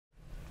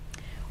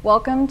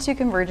Welcome to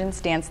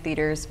Convergence Dance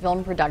Theater's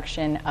film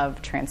production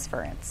of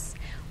Transference.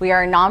 We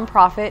are a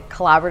nonprofit,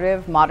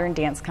 collaborative, modern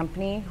dance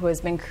company who has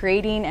been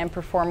creating and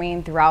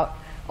performing throughout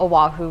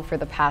Oahu for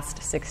the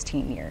past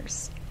 16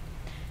 years.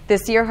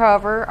 This year,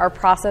 however, our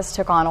process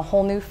took on a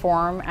whole new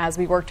form as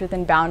we worked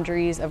within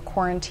boundaries of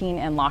quarantine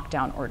and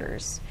lockdown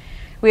orders.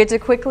 We had to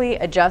quickly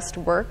adjust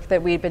work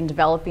that we had been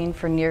developing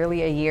for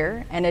nearly a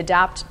year and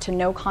adapt to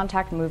no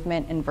contact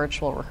movement and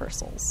virtual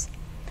rehearsals.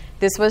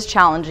 This was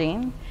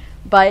challenging,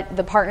 but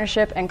the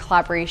partnership and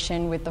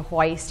collaboration with the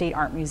Hawaii State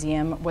Art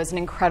Museum was an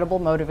incredible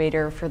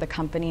motivator for the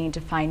company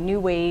to find new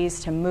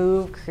ways to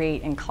move,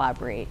 create, and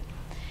collaborate.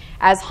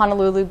 As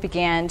Honolulu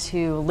began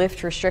to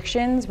lift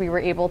restrictions, we were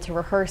able to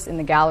rehearse in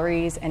the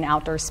galleries and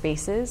outdoor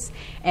spaces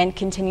and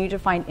continue to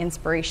find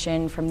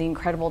inspiration from the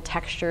incredible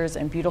textures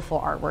and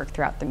beautiful artwork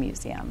throughout the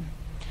museum.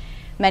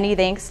 Many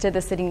thanks to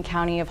the City and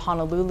County of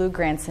Honolulu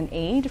Grants and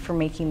Aid for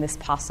making this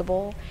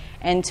possible,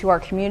 and to our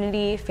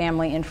community,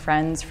 family, and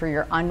friends for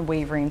your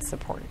unwavering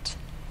support.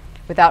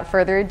 Without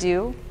further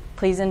ado,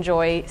 please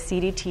enjoy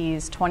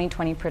CDT's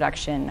 2020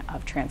 production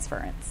of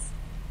Transference.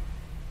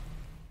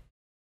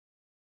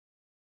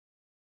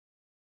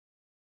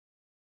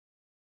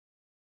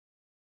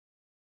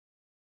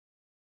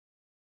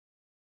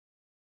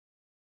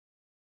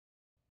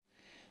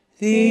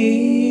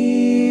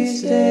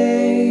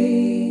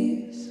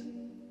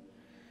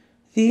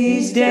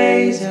 These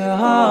days are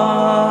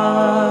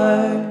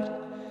hard.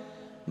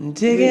 I'm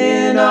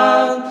digging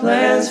up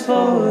plans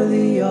for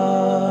the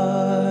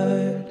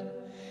yard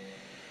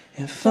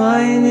and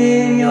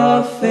finding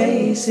your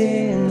face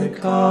in the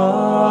cards.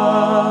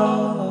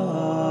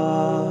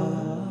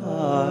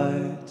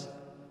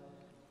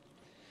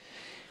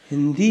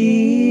 And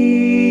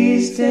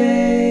these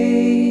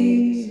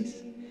days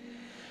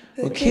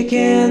we're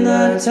kicking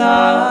the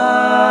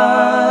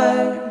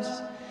tires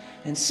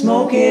and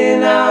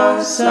smoking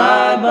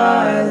outside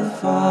by the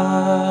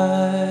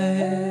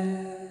fire.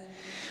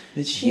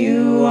 But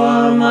you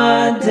are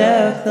my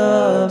depth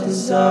of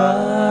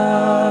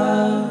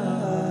desire.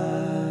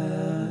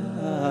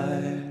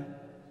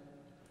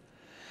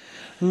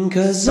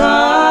 'Cause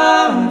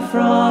I'm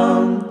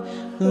from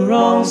the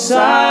wrong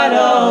side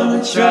of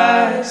the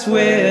tracks,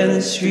 where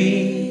the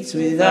streets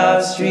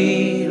without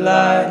street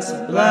lights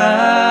are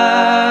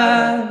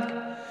black,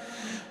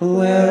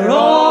 where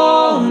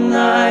all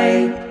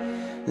night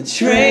the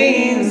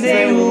trains,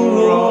 they will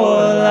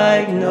roar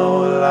like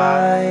no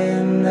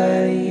lion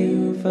that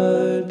you've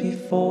heard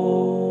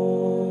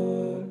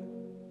before.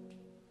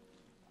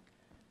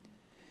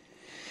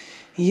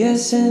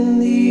 Yes, in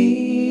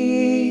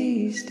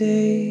these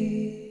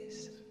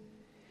days,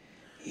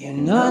 you're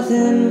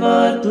nothing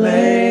but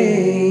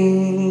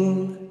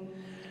blame.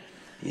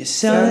 You're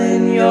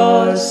selling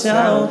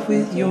yourself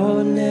with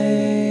your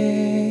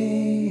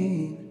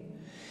name,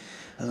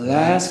 a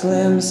last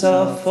glimpse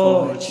of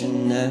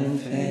fortune and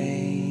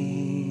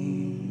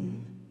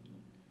fame.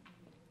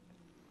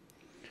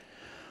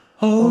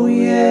 Oh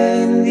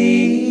yeah, in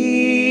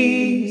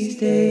these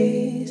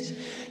days,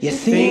 you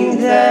think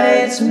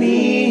that it's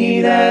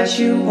me that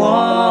you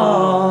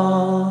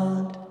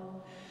want.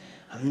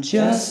 I'm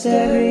just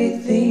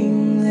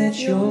everything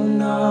that you're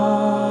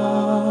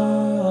not,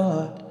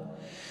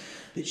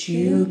 but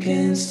you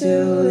can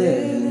still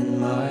live in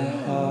my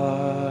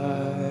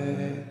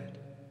heart.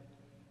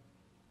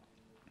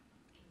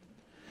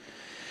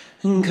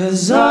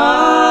 'Cause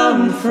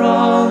I'm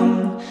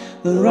from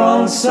the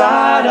wrong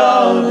side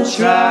of the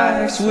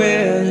tracks,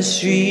 where the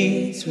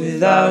streets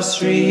without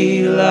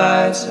street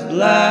lights are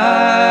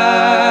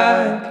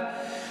black,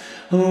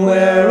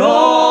 where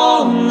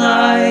all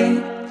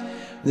night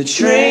the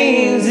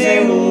trains,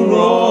 they will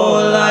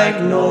roar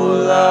like no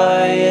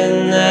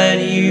lion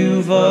that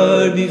you've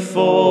heard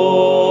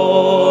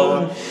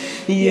before.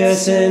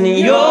 Yes, and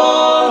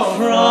you're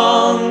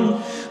from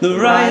the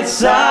right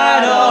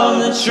side of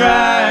the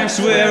tracks,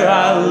 where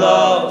I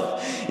love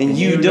and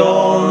you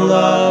don't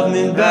love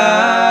me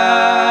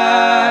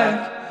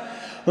back,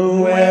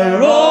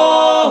 where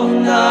all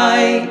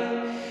night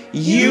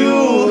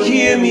you'll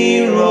hear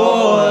me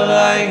roar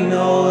like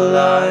no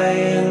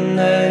lion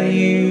that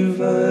you've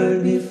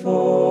heard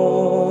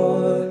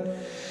before,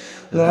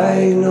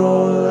 like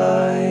no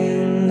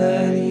lion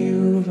that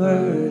you've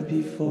heard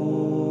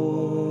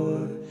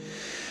before,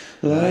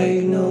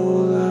 like no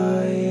lion.